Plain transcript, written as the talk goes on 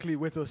physically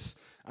with us,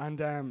 and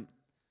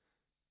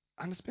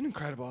it's been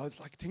incredible. I was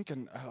like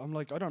thinking, I'm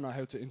like, I don't know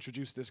how to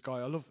introduce this guy.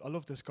 I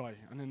love this guy,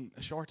 and in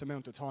a short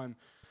amount of time,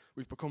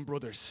 we've become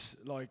brothers.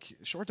 Like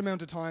a short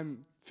amount of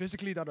time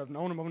physically that I've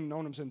known him. I've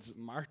known him since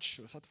March.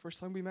 Was that the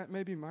first time we met?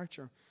 Maybe March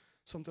or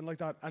something like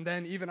that. And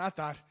then even at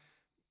that,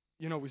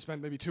 we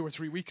spent maybe 2 or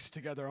 3 weeks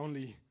together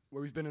only,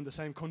 where we've been in the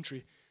same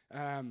country.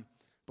 Um,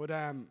 but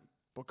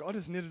God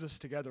has knitted us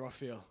together, I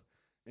feel,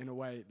 in a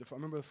way. I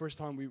remember the first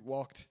time we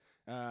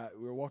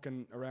were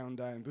walking around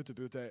in Buta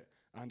Buta,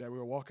 and we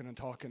were walking and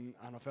talking,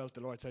 and I felt the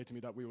Lord say to me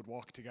that we would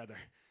walk together.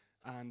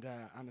 And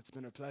it's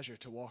been a pleasure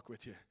to walk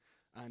with you.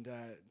 And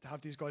to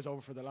have these guys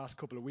over for the last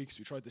couple of weeks,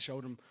 we tried to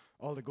show them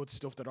all the good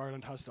stuff that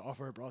Ireland has to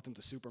offer, brought them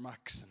to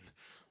Supermax and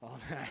all,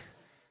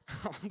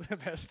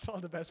 all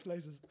the best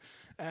places.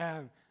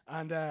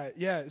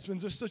 It's been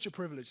just such a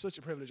privilege, such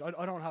a privilege.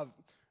 I don't have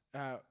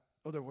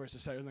other words to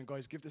say other than,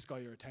 guys, give this guy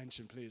your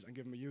attention, please, and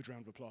give him a huge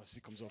round of applause as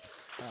he comes up.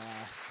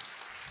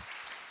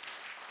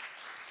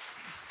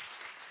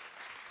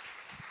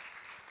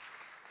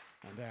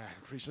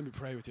 Priest, let me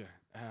pray with you.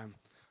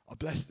 I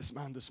bless this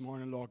man this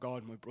morning, Lord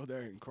God, my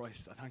brother in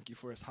Christ. I thank you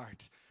for his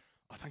heart.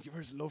 I thank you for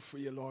his love for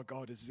you, Lord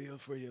God, his zeal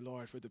for you,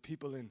 Lord, for the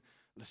people in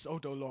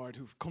Lesotho, Lord,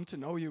 who've come to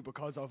know you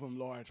because of him,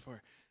 Lord,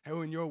 for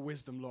how in your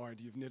wisdom,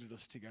 Lord, you've knitted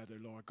us together,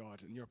 Lord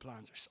God, and your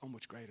plans are so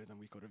much greater than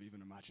we could have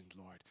even imagined,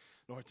 Lord.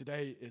 Lord,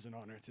 today is an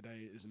honor.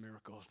 Today is a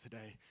miracle.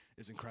 Today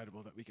is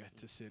incredible that we get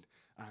to sit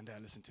and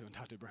listen to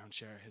Ntate Brown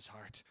share his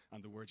heart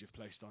and the word you've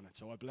placed on it.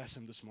 So I bless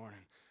him this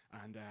morning,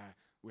 and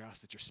we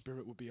ask that your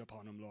spirit will be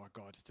upon him, Lord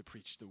God, to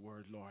preach the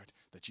word, Lord,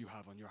 that you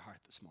have on your heart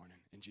this morning.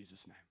 In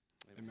Jesus' name,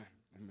 amen.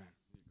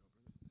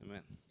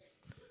 Amen.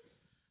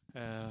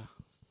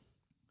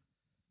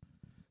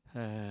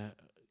 Amen.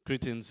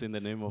 Greetings in the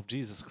name of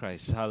Jesus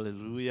Christ.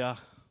 Hallelujah.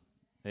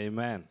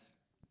 Amen.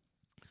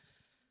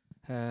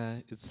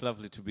 It's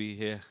lovely to be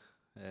here.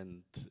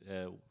 And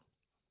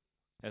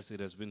as it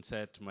has been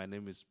said, my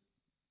name is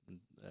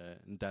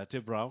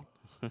Ntate Brown.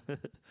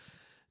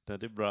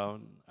 Ntate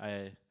Brown.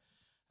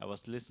 I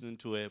was listening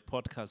to a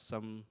podcast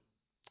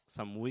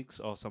some weeks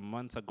or some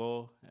months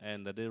ago,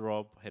 and the day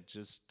Rob had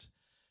just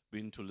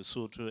been to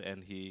Lesotho,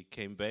 and he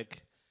came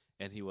back,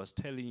 and he was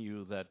telling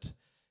you that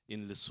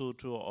in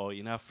Lesotho or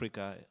in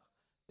Africa,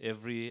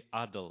 every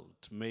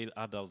male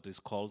adult is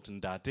called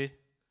Ntate.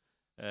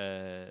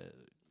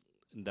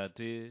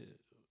 Ntate,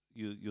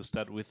 you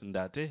start with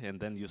Ntate, and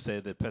then you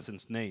say the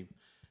person's name.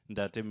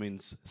 Ntate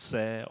means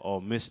sir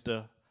or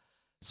mister.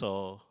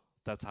 So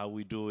that's how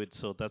we do it.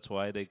 So that's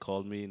why they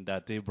call me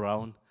Ntate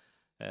Brown.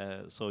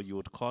 So you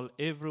would call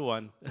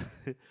everyone,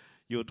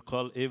 you would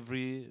call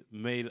every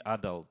male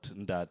adult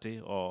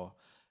Ntate, or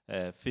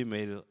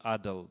female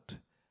adult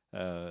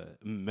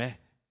Me,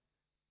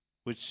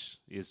 which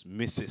is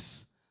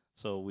Mrs.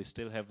 So we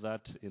still have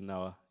that in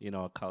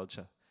our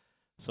culture.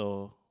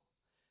 So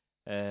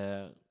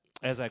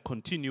as I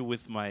continue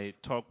with my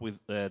talk with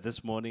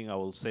this morning, I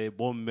will say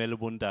Bom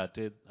Melbourne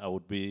Ntate. I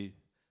would be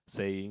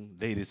saying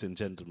ladies and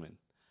gentlemen.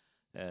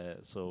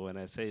 So when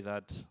I say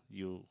that,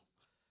 you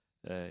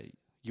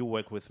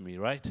work with me,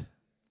 right?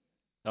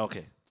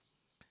 Okay.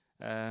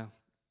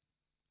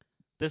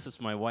 This is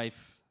my wife,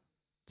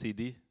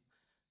 TD.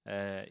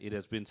 It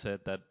has been said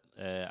that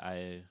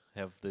I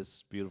have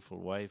this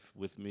beautiful wife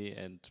with me,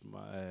 and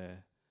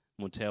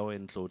Muteo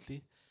and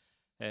Tlotli.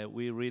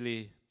 We're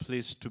really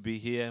pleased to be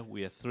here.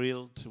 We are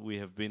thrilled. We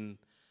have been...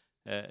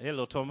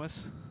 hello,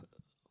 Thomas.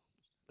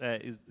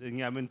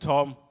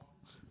 Tom.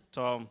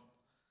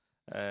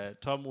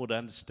 Tom would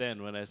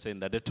understand when I say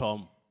that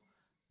Tom.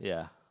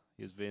 Yeah,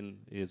 he's been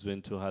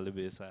to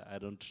Halibesa. I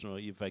don't know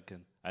if I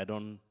can. I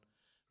don't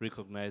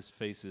recognize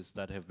faces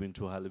that have been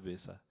to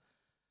Halibesa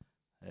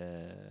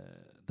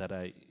that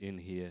are in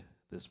here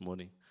this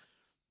morning.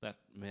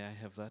 May I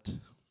have that?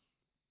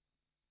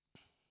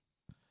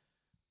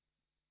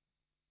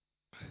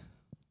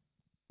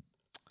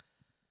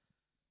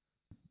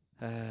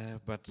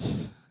 But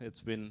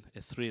it's been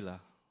a thriller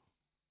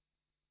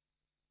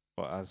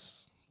for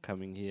us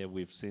coming here.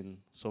 We've seen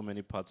so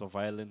many parts of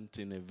Ireland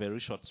in a very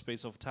short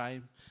space of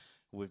time.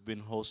 We've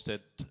been hosted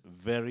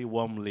very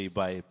warmly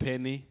by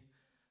Penny,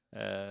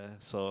 and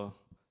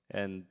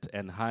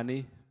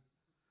Honey,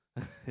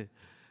 and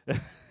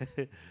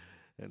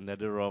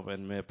Nade Rob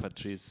and Mayor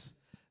Patrice.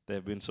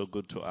 They've been so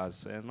good to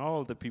us, and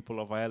all the people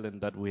of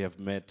Ireland that we have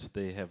met,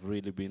 they have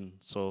really been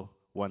so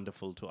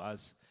wonderful to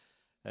us.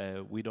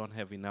 We don't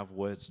have enough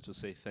words to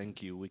say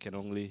thank you. We can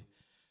only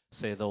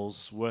say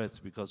those words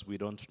because we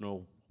don't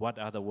know what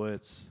other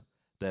words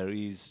there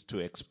is to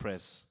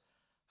express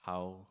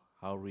how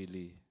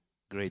really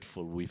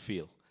grateful we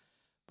feel.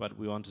 But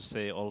we want to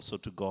say also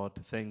to God,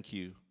 thank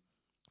you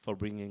for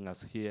bringing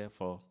us here,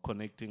 for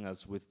connecting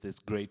us with these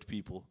great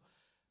people.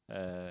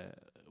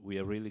 We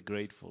are really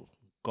grateful.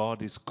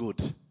 God is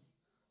good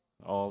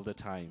all the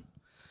time.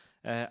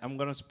 I'm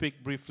going to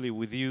speak briefly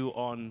with you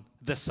on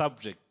the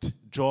subject,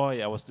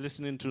 joy. I was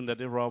listening to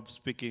Ntate Rob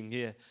speaking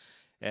here,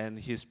 and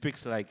he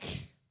speaks like,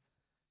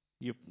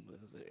 you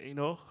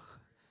know,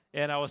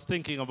 And I was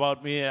thinking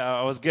about me.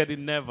 I was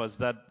getting nervous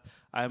that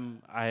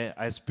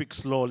I speak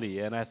slowly,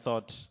 and I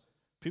thought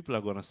people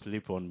are gonna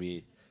sleep on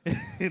me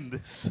in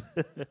this.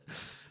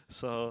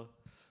 so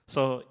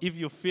so if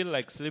you feel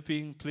like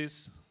sleeping,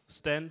 please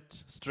stand,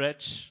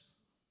 stretch,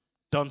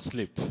 don't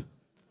sleep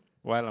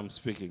while I'm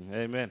speaking.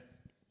 Amen.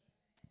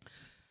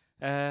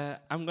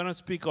 I'm gonna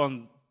speak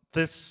on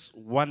this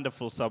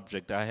wonderful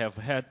subject. I have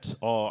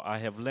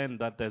learned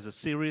that there's a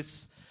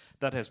series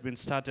that has been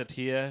started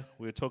here.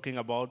 We're talking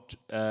about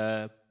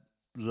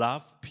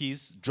love,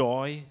 peace,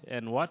 joy,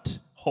 and what?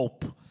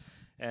 Hope.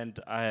 And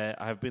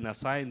I've been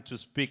assigned to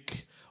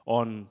speak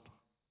on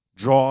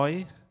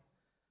joy.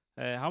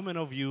 How many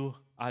of you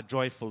are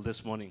joyful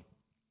this morning?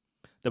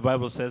 The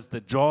Bible says the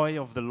joy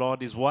of the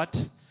Lord is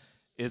what?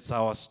 It's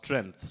our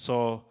strength.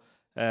 So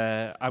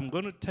I'm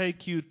going to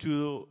take you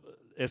to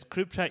a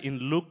scripture in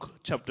Luke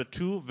chapter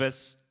 2,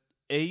 verse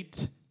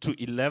 8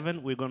 to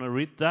 11. We're going to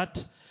read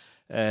that.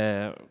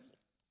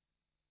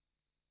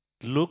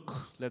 Luke,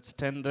 let's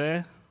turn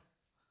there.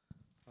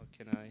 How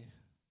can I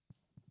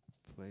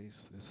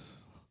place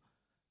this?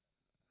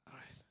 All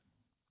right.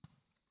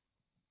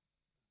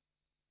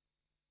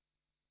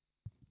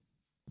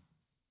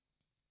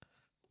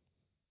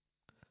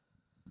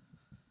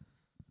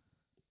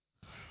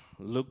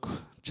 Luke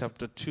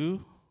chapter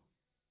 2.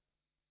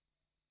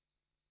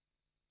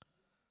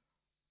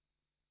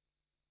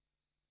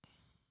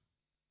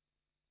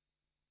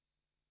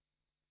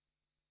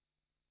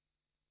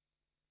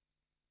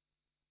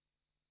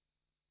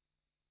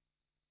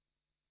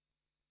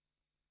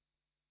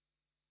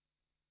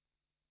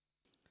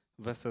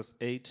 Verses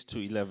 8 to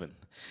 11.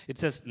 It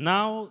says,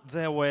 "Now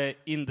there were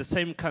in the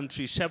same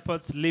country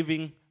shepherds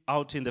living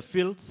out in the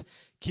fields,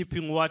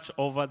 keeping watch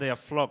over their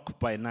flock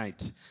by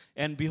night.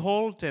 And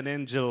behold, an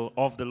angel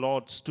of the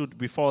Lord stood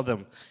before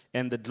them,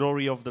 and the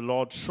glory of the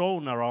Lord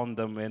shone around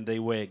them, and they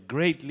were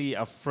greatly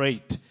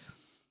afraid.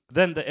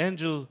 Then the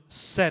angel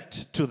said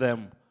to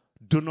them,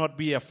 'Do not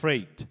be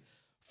afraid,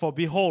 for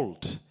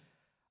behold,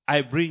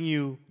 I bring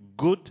you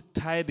good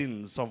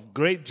tidings of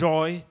great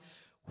joy,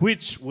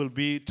 which will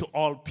be to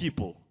all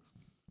people.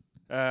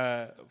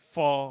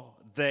 For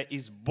there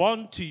is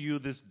born to you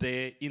this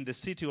day in the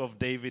city of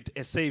David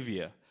a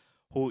Savior,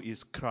 who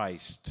is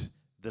Christ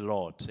the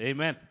Lord.'"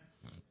 Amen.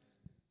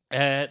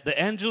 The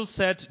angel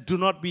said, "Do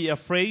not be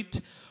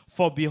afraid,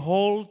 for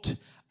behold,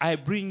 I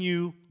bring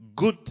you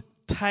good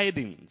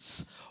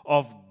tidings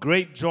of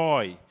great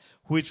joy,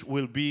 which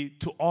will be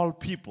to all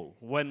people."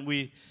 When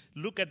we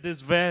look at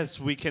this verse,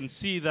 we can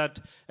see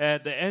that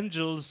the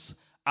angels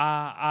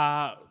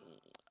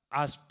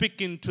are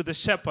speaking to the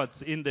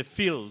shepherds in the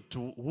field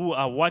who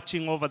are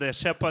watching over their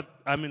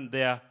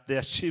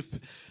their sheep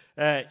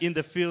in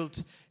the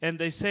field. And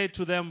they say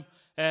to them,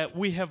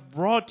 "We have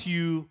brought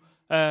you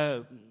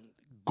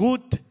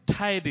good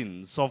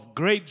tidings of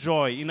great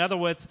joy." In other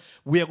words,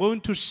 we are going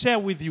to share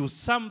with you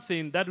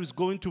something that is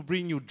going to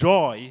bring you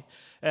joy,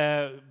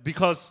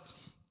 because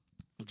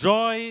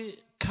joy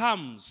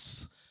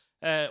comes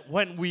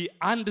when we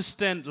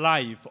understand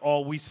life,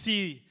 or we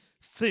see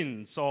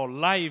things or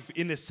life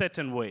in a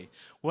certain way.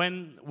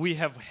 When we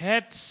have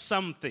heard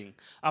something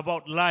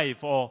about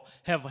life or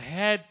have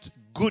heard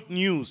good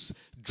news,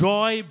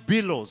 joy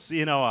billows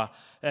in our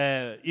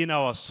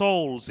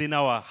souls, in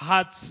our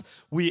hearts.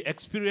 We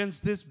experience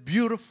this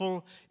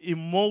beautiful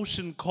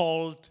emotion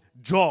called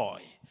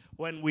joy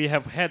when we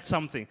have heard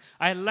something.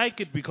 I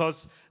like it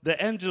because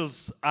the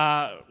angels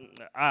are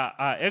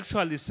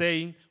actually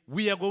saying,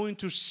 "We are going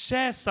to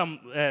share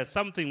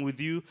something with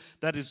you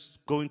that is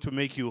going to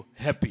make you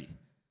happy."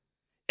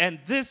 And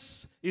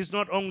this is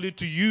not only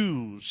to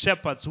you,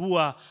 shepherds who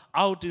are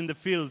out in the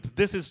field.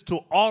 This is to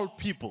all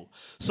people.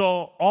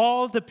 So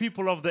all the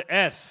people of the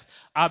earth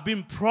are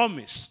being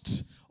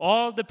promised.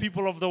 All the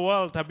people of the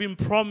world are being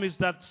promised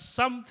that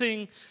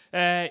something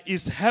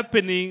is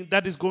happening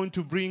that is going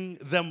to bring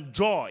them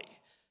joy.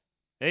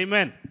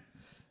 Amen.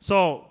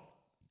 So,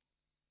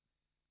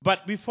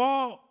 but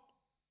before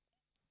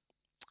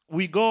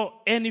we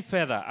go any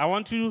further, I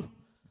want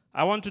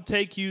to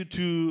take you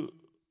to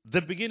the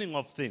beginning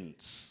of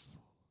things,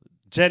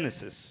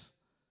 Genesis.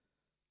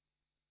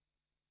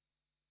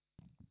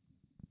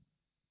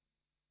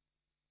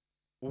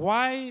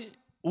 Why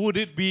would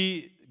it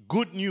be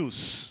good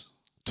news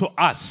to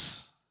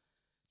us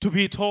to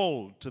be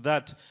told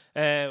that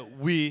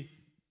we're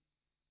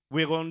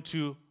going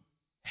to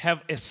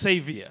have a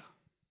Savior?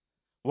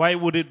 Why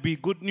would it be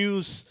good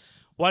news?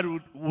 Why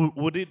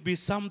would it be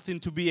something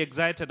to be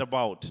excited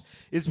about?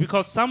 It's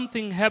because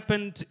something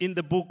happened in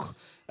the book,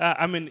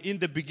 in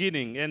the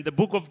beginning. And the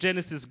book of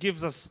Genesis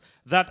gives us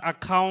that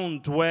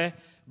account where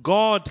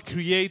God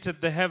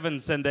created the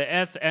heavens and the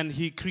earth, and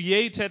He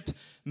created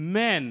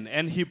man,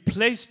 and He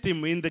placed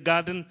him in the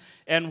garden.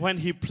 And when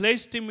He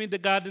placed him in the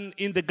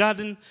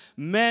garden,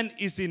 man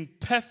is in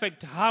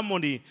perfect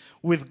harmony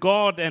with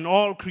God and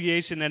all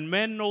creation. And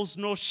man knows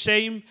no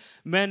shame,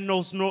 man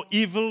knows no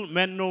evil,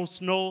 man knows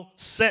no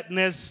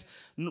sadness.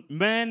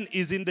 Man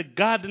is in the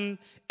garden,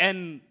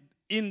 and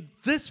in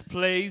this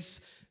place,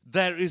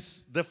 there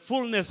is the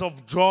fullness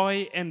of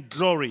joy and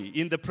glory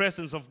in the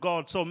presence of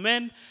God. So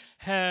man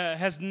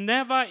has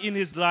never in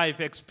his life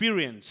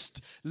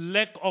experienced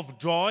lack of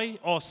joy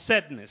or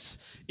sadness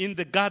in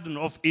the Garden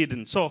of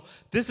Eden. So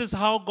this is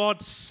how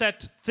God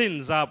set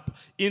things up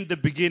in the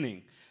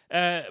beginning.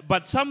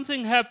 But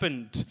something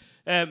happened.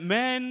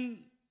 Man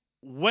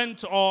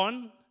went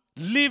on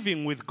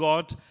living with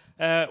God.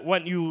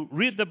 When you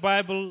read the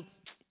Bible,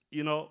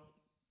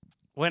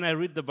 when I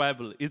read the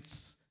Bible,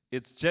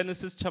 it's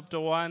Genesis chapter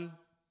 1,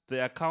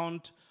 the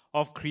account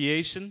of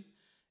creation,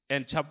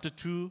 and chapter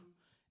 2.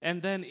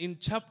 And then in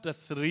chapter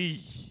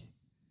 3,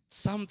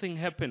 something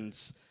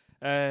happens.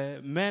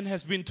 Man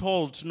has been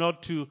told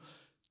not to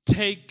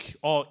take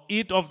or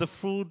eat of the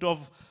fruit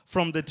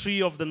from the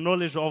tree of the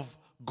knowledge of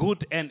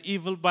good and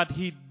evil, but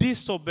he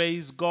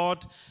disobeys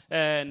God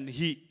and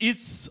he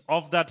eats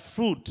of that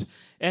fruit.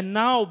 And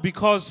now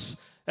because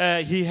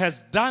he has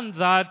done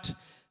that,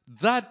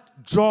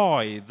 that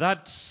joy,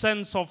 that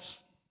sense of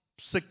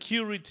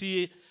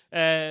security,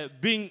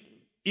 being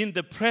in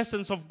the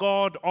presence of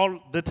God all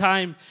the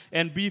time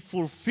and be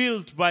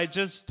fulfilled by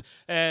just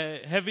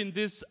having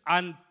this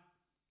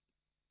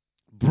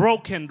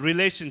unbroken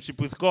relationship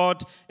with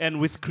God and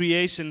with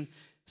creation,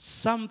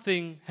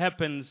 something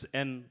happens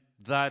and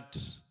that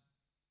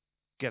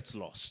gets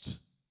lost.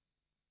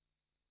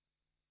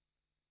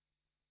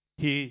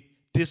 He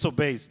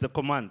disobeys the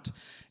command.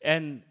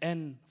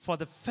 And for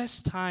the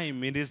first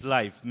time in his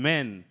life,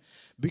 man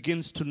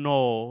begins to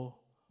know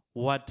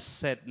what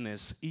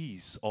sadness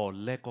is, or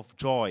lack of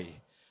joy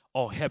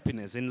or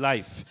happiness in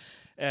life.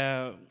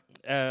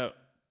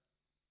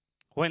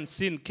 When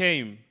sin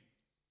came,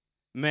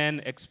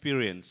 man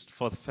experienced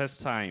for the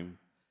first time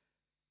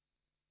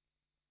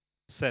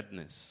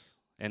sadness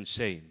and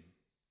shame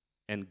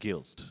and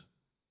guilt,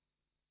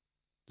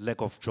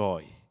 lack of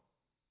joy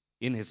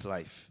in his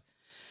life.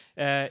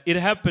 It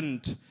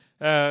happened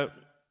to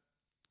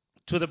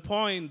the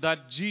point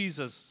that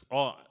Jesus,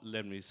 or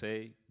let me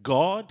say,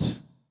 God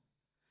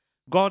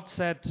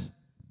said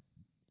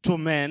to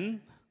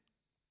man,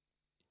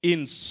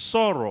 in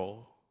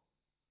sorrow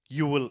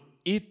you will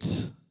eat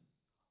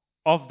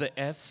of the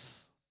earth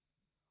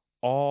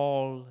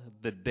all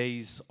the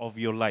days of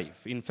your life.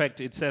 In fact,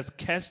 it says,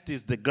 cursed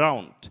is the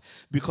ground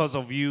because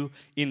of you.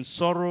 In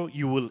sorrow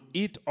you will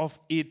eat of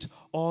it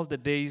all the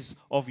days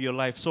of your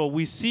life. So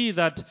we see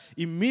that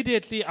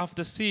immediately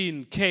after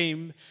sin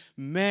came,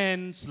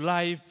 man's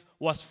life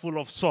was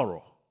full of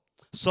sorrow.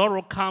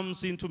 Sorrow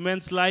comes into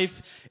man's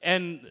life,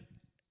 and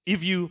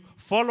if you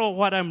follow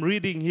what I'm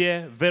reading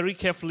here very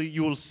carefully,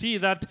 you will see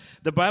that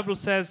the Bible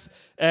says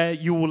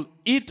you will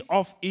eat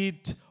of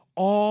it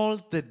all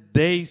the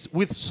days.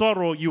 With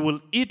sorrow you will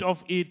eat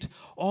of it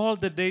all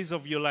the days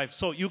of your life.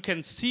 So you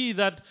can see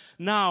that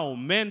now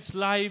man's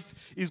life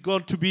is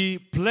going to be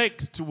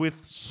plagued with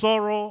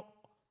sorrow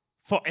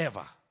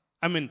forever.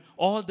 I mean,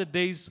 all the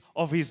days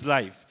of his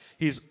life.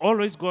 He's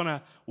always going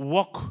to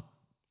walk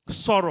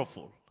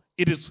sorrowful.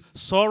 It is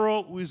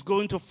sorrow who is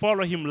going to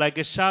follow him like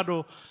a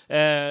shadow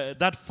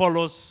that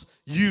follows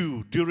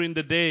you during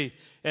the day.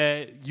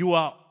 You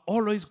are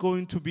always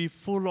going to be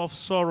full of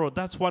sorrow.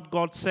 That's what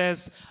God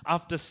says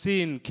after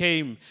sin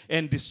came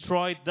and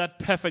destroyed that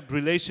perfect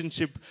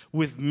relationship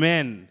with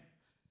men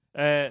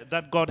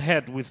that God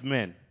had with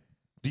men.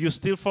 Do you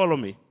still follow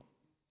me?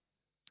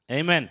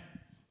 Amen.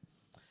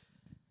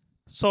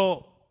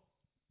 So,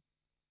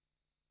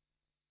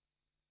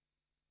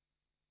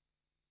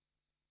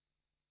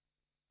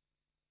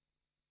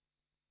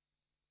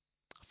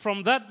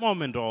 from that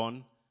moment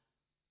on,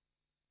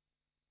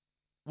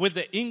 with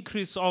the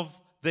increase of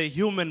the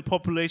human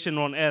population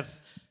on earth,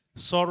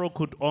 sorrow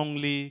could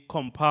only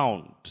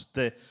compound.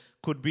 There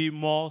could be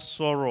more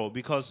sorrow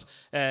because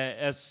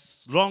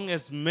as long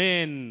as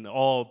men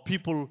or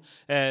people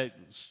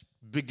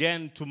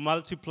began to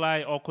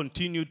multiply or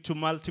continued to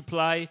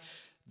multiply,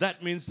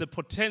 that means the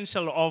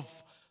potential of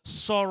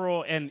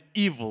sorrow and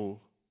evil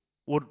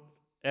would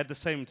at the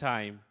same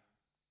time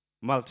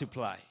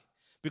multiply.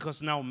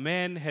 Because now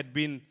man had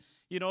been,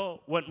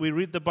 when we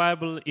read the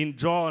Bible in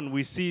John,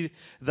 we see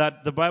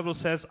that the Bible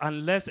says,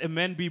 unless a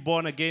man be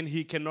born again,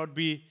 he cannot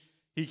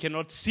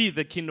see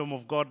the kingdom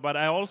of God. But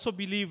I also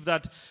believe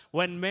that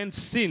when man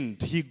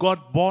sinned, he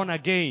got born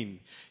again.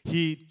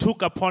 He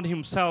took upon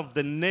himself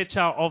the nature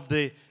of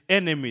the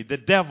enemy, the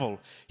devil.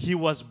 He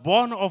was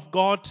born of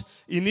God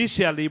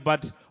initially,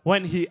 but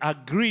when he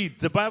agreed,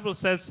 the Bible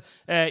says,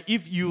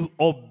 if you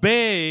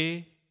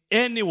obey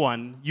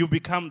anyone, you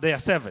become their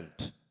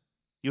servant.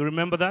 You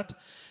remember that?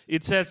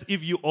 It says,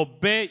 if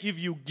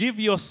you give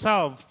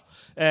yourself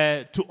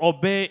to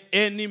obey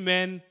any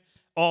man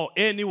or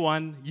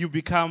anyone, you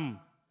become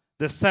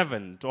the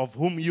servant of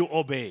whom you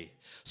obey.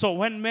 So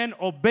when man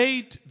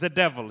obeyed the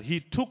devil, he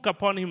took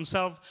upon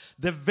himself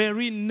the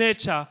very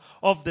nature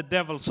of the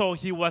devil. So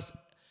he was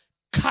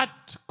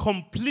cut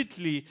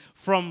completely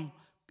from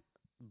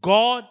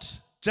God,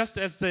 just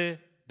as the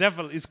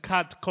devil is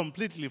cut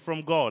completely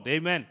from God.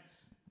 Amen.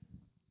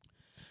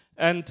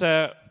 And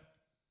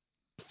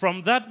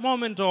from that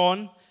moment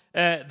on,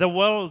 the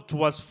world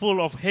was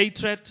full of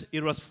hatred,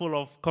 it was full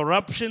of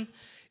corruption,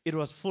 it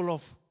was full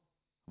of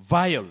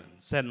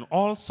violence, and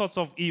all sorts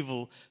of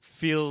evil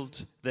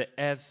filled the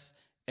earth,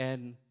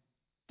 and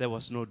there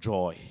was no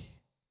joy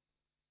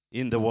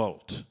in the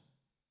world.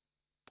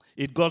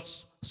 It got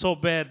so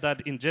bad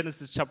that in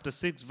Genesis chapter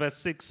 6, verse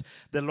 6,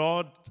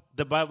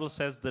 the Bible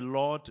says the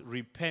Lord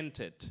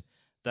repented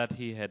that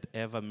he had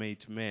ever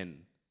made men.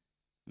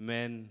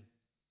 Men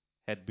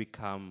had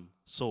become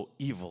so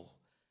evil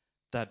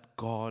that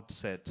God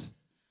said,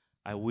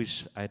 I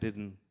wish I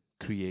didn't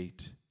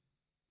create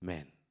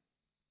men.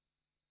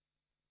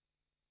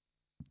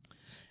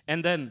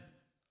 And then,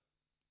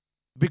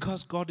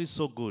 because God is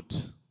so good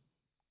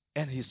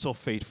and he's so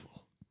faithful,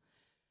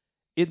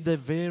 at the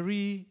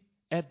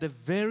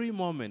very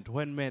moment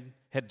when men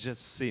had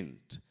just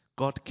sinned,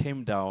 God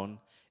came down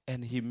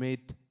and he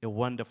made a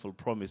wonderful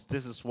promise.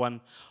 This is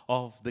one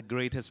of the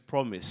greatest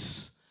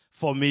promise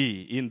for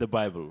me in the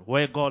Bible,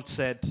 where God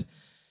said,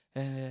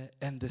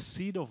 and the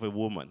seed of a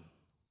woman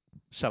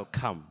shall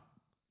come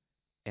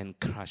and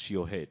crush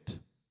your head.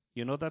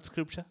 You know that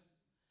scripture?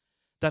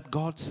 That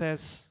God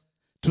says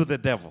to the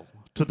devil,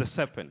 to the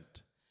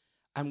serpent,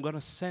 I'm going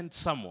to send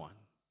someone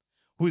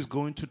who is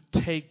going to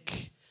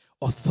take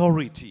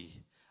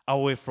authority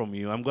away from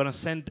you. I'm going to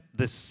send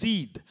the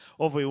seed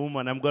of a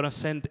woman. I'm going to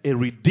send a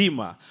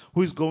redeemer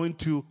who is going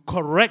to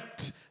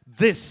correct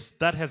this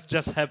that has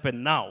just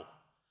happened now.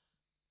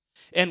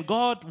 And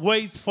God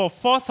waits for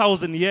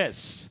 4,000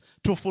 years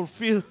to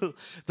fulfill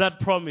that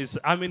promise.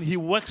 I mean, he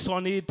works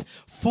on it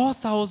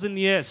 4,000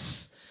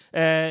 years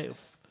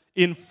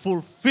in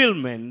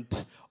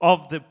fulfillment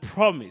of the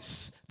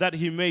promise that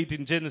he made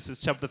in Genesis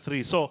chapter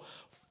 3. So,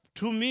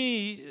 to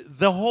me,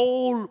 the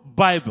whole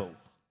Bible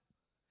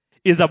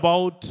is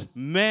about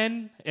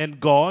man and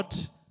God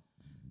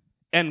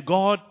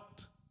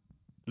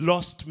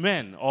lost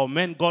men, or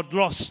men God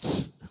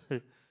lost.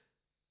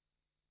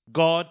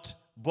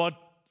 God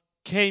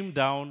came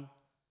down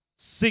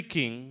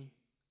seeking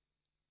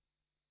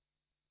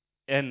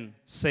and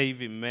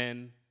saving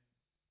men,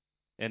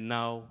 and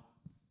now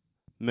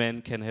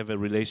men can have a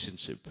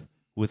relationship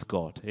with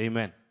God.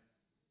 Amen.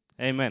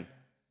 Amen.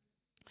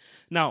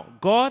 Now,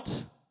 God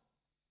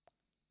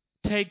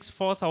takes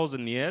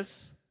 4,000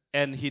 years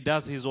and he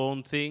does his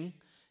own thing,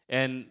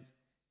 and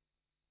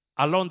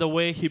along the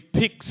way he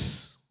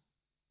picks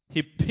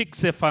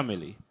a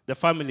family, the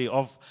family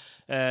of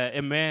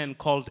a man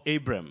called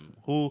Abram,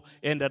 who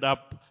ended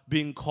up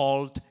being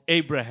called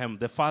Abraham,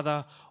 the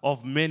father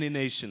of many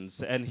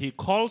nations. And he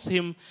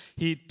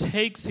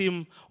takes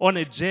him on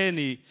a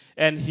journey,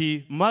 and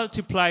he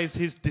multiplies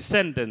his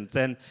descendants.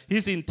 And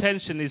his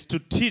intention is to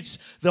teach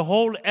the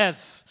whole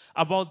earth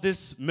about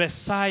this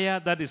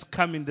Messiah that is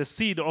coming, the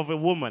seed of a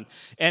woman.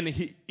 And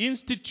he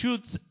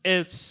institutes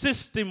a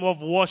system of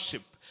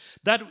worship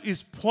that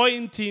is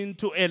pointing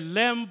to a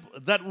lamb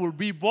that will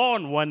be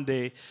born one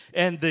day,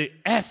 and the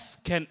earth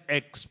can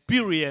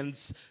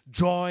experience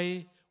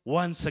joy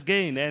once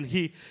again. And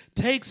he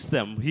takes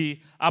them,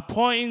 he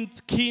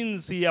appoints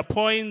kings, he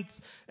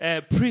appoints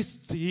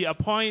priests, he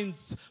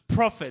appoints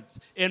prophets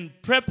in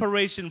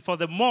preparation for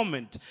the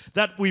moment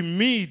that we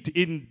meet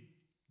in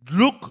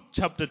Luke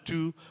chapter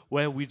 2,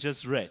 where we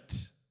just read,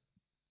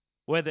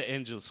 where the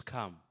angels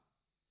come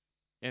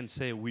and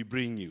say, we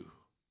bring you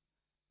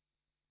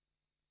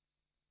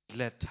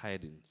glad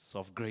tidings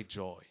of great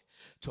joy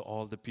to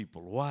all the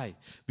people. Why?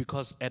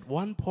 Because at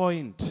one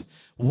point,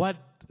 what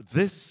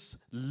this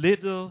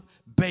little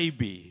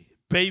baby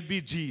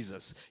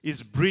Jesus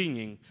is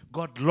bringing,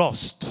 God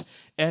lost.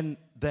 And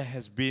there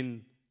has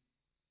been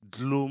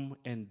gloom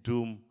and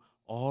doom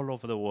all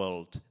over the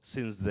world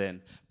since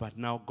then. But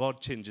now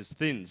God changes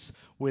things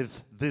with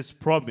this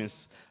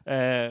promise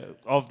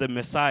of the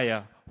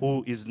Messiah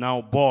who is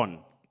now born.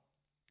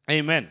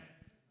 Amen.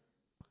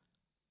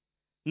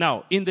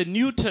 Now, in the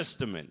New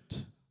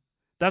Testament,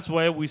 that's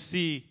where we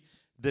see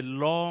the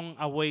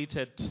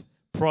long-awaited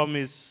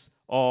promise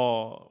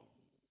or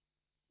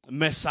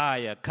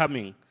Messiah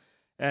coming.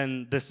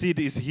 And the seed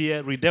is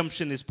here.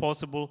 Redemption is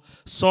possible.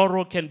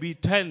 Sorrow can be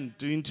turned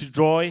into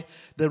joy.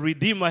 The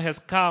Redeemer has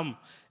come.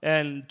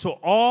 And to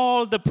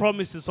all the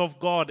promises of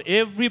God,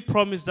 every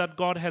promise that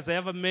God has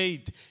ever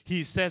made,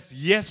 he says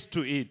yes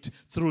to it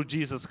through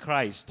Jesus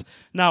Christ.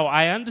 Now,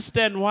 I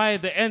understand why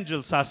the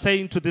angels are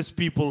saying to these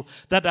people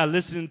that are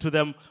listening to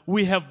them,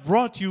 we have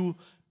brought you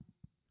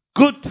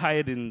good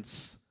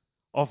tidings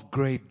of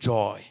great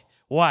joy.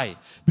 Why?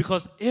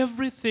 Because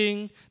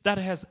everything that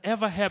has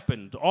ever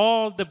happened,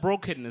 all the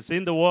brokenness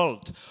in the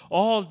world,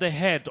 all the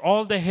hate,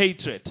 all the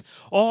hatred,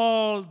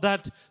 all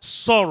that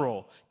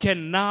sorrow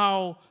can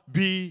now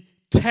be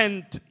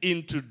turned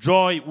into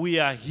joy. We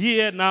are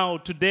here now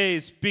today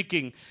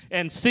speaking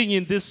and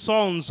singing these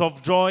songs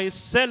of joy,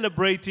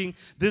 celebrating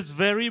this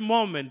very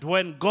moment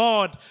when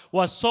God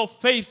was so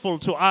faithful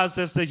to us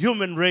as the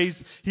human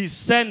race. He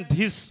sent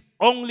his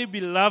only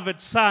beloved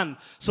Son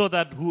so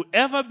that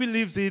whoever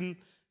believes in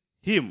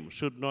him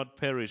should not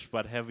perish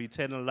but have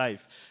eternal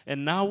life.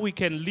 And now we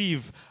can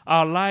live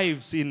our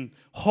lives in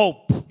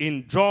hope,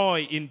 in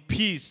joy, in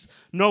peace,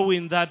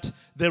 knowing that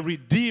the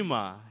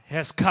Redeemer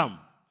has come.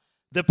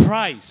 The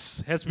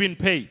price has been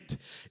paid.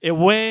 A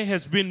way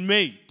has been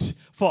made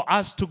for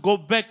us to go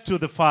back to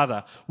the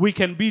Father. We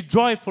can be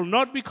joyful,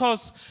 not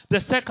because the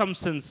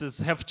circumstances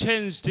have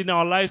changed in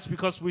our lives,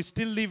 because we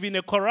still live in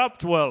a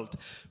corrupt world.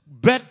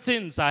 Bad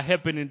things are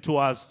happening to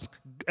us.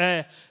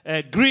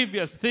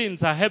 Grievous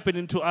things are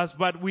happening to us,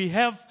 but we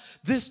have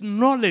this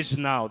knowledge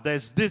now.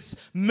 There's this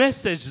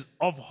message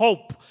of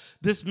hope,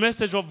 this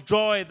message of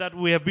joy that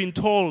we have been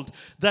told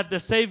that the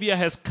Savior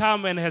has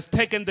come and has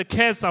taken the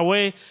curse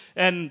away,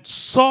 and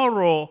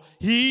sorrow,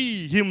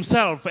 he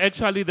himself,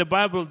 actually the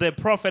Bible, the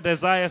prophet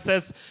Isaiah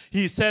says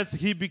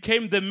he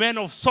became the man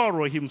of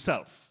sorrow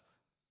himself.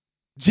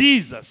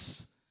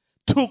 Jesus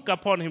took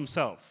upon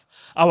himself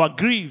our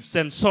griefs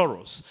and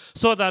sorrows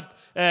so that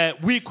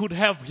we could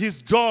have his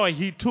joy.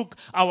 He took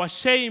our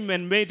shame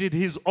and made it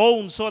his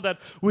own so that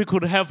we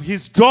could have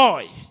his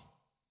joy.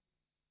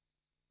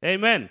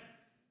 Amen.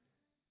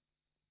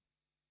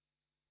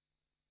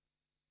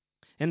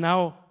 And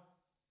now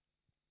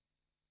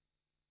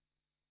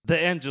the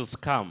angels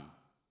come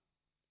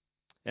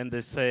and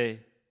they say,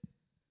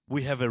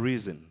 we have a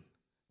reason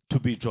to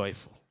be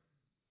joyful.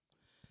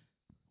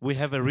 We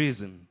have a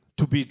reason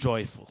to be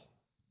joyful.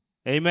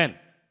 Amen.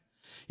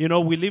 You know,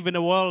 we live in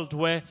a world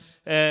where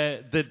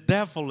the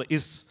devil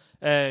is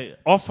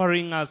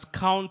offering us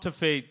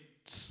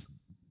counterfeits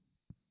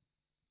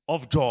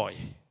of joy.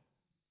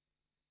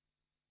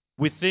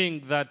 We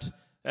think that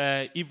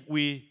if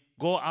we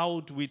go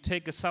out, we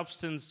take a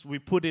substance, we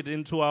put it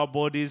into our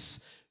bodies,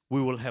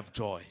 we will have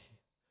joy.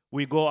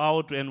 We go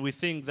out and we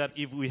think that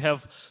if we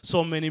have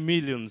so many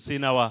millions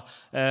in our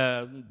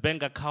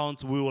bank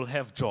accounts, we will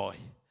have joy.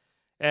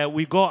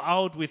 We go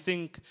out, we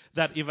think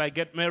that if I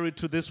get married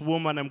to this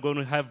woman, I'm going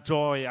to have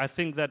joy. I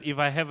think that if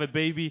I have a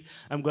baby,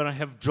 I'm going to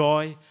have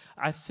joy.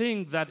 I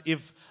think that if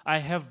I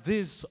have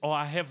this or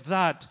I have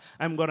that,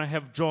 I'm going to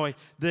have joy.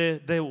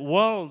 The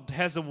world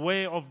has a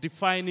way of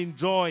defining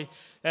joy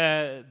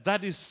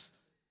that is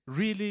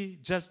really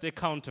just a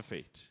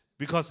counterfeit,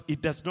 because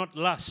it does not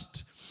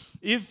last.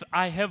 If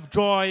I have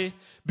joy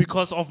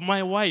because of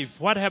my wife,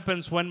 what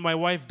happens when my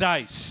wife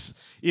dies?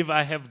 If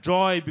I have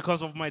joy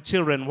because of my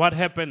children, what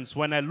happens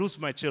when I lose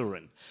my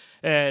children?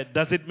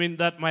 Does it mean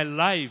that my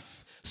life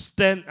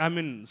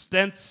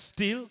stands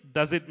still?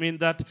 Does it mean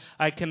that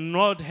I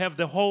cannot have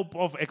the hope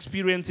of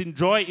experiencing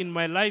joy in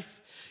my life?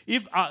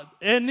 If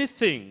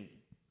anything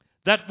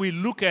that we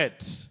look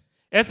at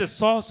as a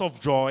source of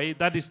joy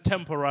that is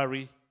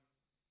temporary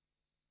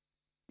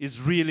is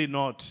really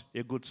not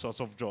a good source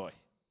of joy.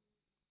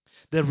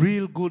 The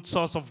real good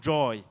source of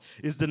joy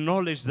is the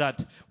knowledge that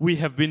we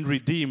have been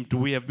redeemed,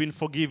 we have been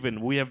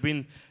forgiven, we have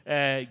been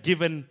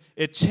given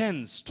a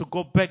chance to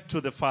go back to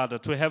the Father,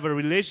 to have a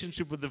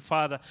relationship with the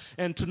Father,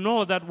 and to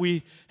know that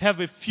we have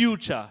a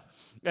future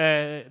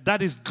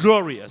that is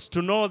glorious,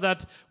 to know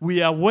that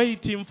we are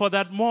waiting for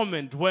that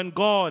moment when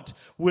God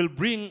will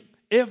bring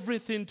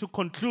everything to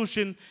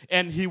conclusion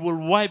and he will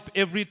wipe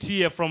every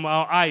tear from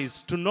our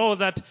eyes, to know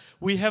that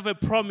we have a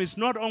promise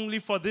not only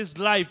for this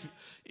life.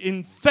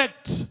 In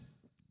fact,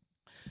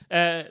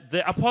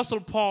 the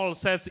Apostle Paul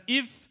says,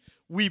 if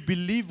we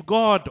believe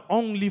God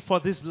only for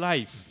this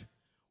life,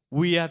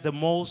 we are the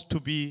most to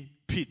be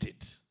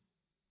pitied.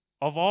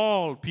 Of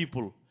all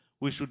people,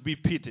 we should be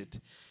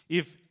pitied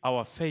if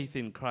our faith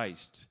in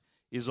Christ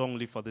is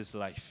only for this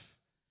life.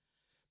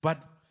 But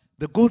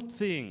the good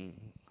thing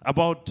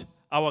about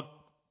our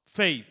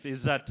faith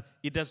is that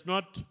it does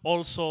not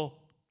also,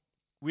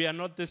 we are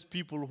not these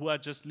people who are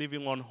just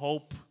living on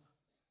hope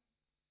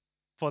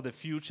for the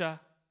future.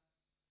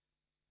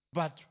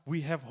 But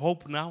we have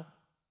hope now.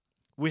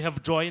 We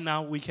have joy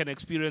now. We can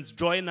experience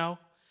joy now.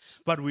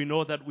 But we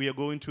know that we are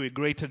going to a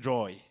greater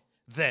joy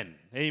then.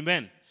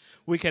 Amen.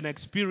 We can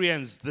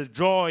experience the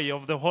joy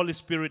of the Holy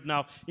Spirit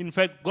now. In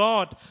fact,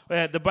 God,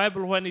 the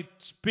Bible, when it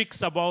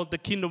speaks about the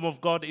kingdom of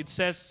God, it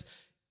says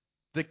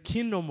the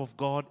kingdom of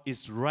God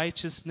is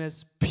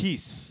righteousness,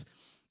 peace,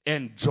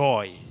 and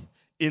joy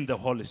in the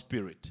Holy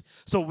Spirit.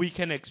 So we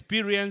can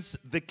experience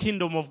the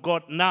kingdom of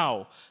God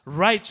now.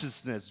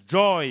 Righteousness,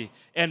 joy,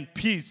 and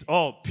peace.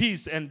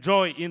 Peace and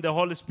joy in the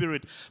Holy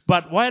Spirit.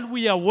 But while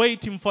we are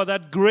waiting for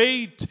that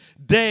great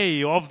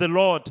day of the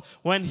Lord,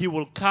 when he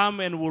will come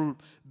and will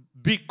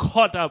be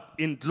caught up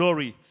in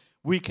glory,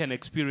 we can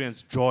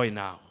experience joy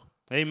now.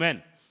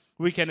 Amen.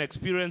 We can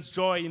experience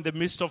joy in the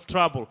midst of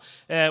trouble.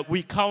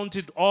 We count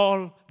it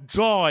all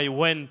joy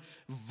when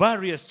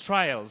various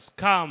trials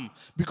come,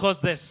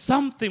 because there's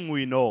something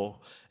we know.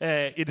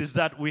 It is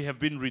that we have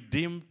been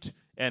redeemed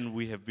and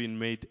we have been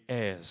made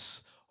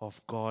heirs of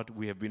God.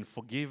 We have been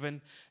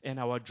forgiven, and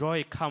our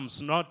joy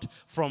comes not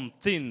from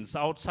things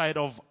outside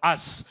of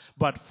us,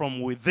 but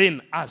from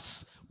within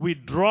us. We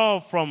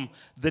draw from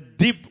the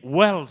deep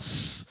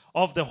wells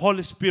of the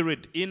Holy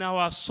Spirit in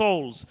our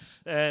souls,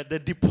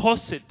 the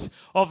deposit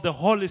of the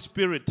Holy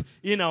Spirit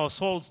in our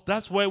souls.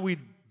 That's where we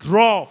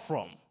draw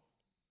from.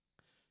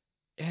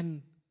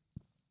 And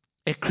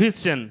a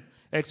Christian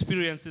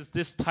experiences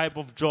this type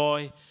of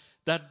joy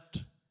that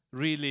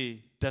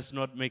really does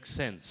not make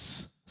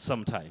sense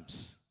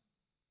sometimes.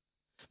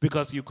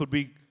 Because you could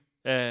be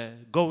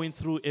going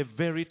through a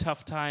very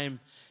tough time,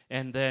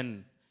 and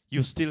then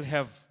you still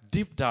have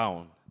deep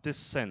down this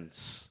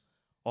sense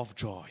of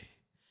joy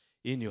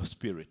in your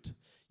spirit.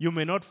 You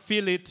may not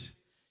feel it,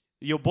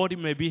 your body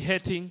may be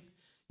hurting,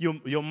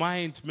 your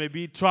mind may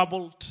be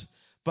troubled,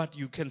 but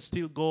you can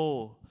still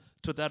go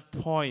to that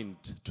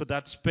point, to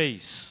that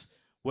space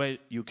where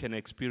you can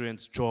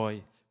experience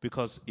joy,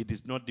 because it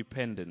is not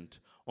dependent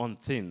on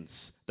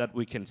things that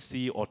we can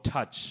see or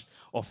touch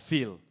or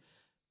feel.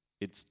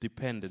 It's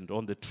dependent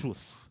on the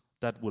truth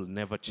that will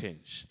never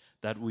change,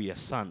 that we are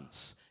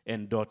sons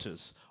and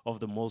daughters of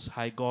the Most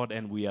High God,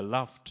 and we are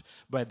loved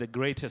by the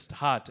greatest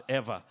heart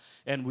ever,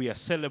 and we are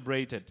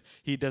celebrated.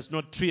 He does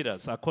not treat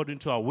us according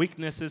to our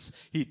weaknesses.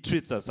 He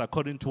treats us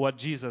according to what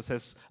Jesus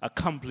has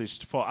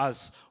accomplished for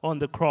us on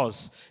the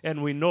cross,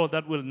 and we know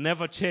that will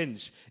never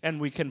change, and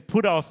we can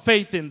put our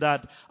faith in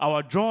that.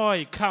 Our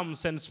joy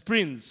comes and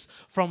springs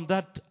from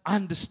that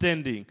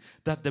understanding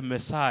that the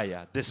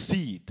Messiah, the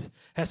seed,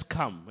 has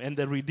come, and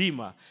the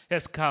Redeemer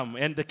has come,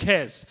 and the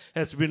curse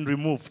has been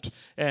removed,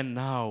 and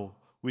now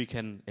we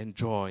can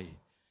enjoy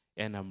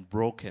an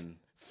unbroken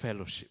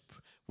fellowship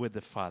with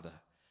the Father.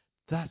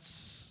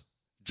 That's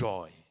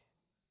joy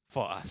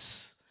for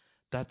us.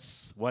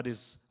 That's what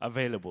is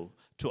available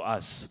to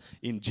us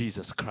in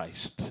Jesus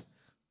Christ.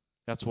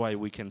 That's why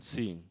we can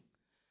sing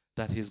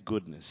that His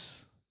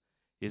goodness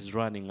is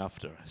running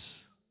after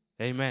us.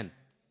 Amen.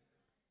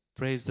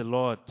 Praise the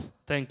Lord.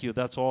 Thank you.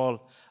 That's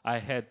all I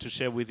had to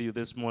share with you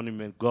this morning.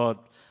 May God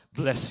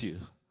bless you.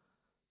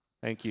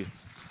 Thank you.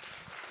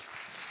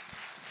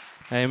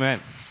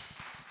 Amen.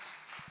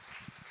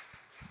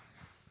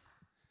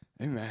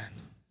 Amen.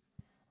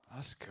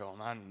 That's cool,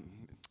 man.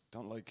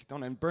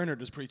 And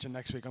Bernard is preaching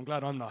next week. I'm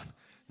glad I'm not.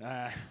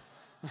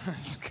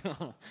 That's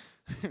cool.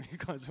 You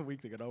guys a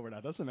week to get over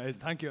that. That's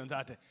amazing. Thank you,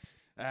 Ntate.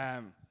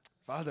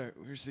 Father,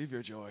 we receive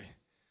your joy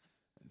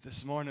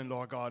this morning,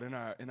 Lord God, in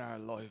our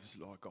lives,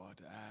 Lord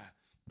God.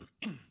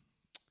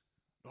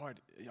 Lord,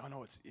 I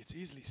know it's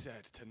easily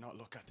said to not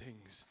look at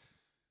things,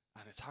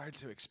 and it's hard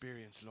to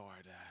experience,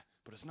 Lord.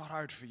 But it's not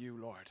hard for you,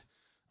 Lord.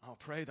 I'll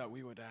pray that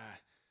we would,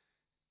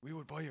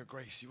 by your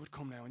grace, you would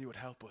come now and you would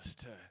help us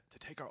to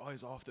take our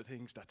eyes off the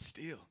things that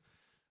steal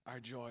our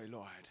joy,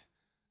 Lord,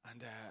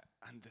 and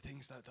the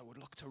things that would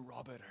look to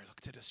rob it or look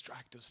to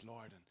distract us,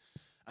 Lord,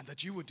 and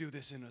that you would do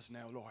this in us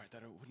now, Lord,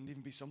 that it wouldn't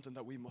even be something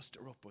that we muster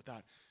up,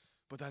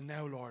 but that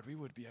now, Lord, we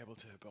would be able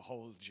to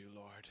behold you,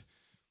 Lord,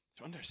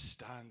 to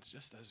understand,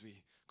 just as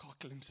we caught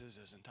glimpses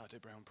as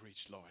Ntate Brown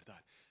preached, Lord,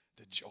 that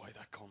the joy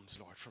that comes,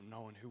 Lord, from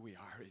knowing who we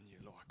are in you,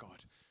 Lord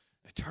God,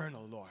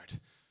 eternal, Lord.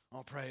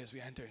 I'll pray as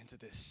we enter into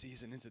this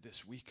season, into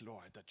this week,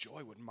 Lord, that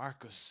joy would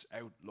mark us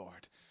out,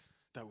 Lord,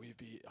 that we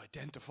be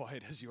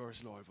identified as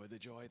yours, Lord, by the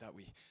joy that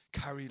we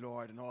carry,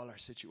 Lord, in all our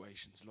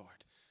situations, Lord.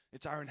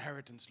 It's our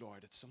inheritance,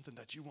 Lord. It's something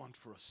that you want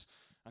for us.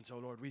 And so,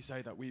 Lord, we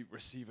say that we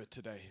receive it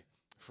today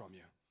from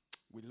you.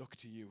 We look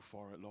to you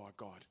for it, Lord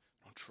God.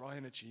 Don't try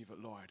and achieve it,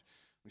 Lord.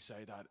 We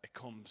say that it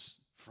comes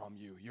from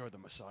you. You're the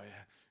Messiah.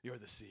 You're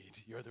the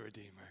seed. You're the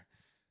Redeemer.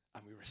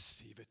 And we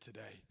receive it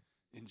today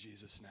in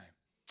Jesus' name.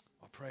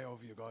 I'll pray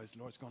over you guys. The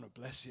Lord's going to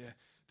bless you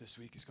this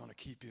week. He's going to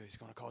keep you. He's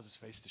going to cause his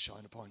face to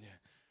shine upon you.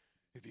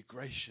 He'll be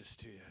gracious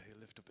to you. He'll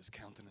lift up his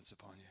countenance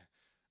upon you.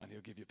 And he'll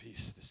give you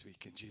peace this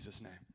week in Jesus' name.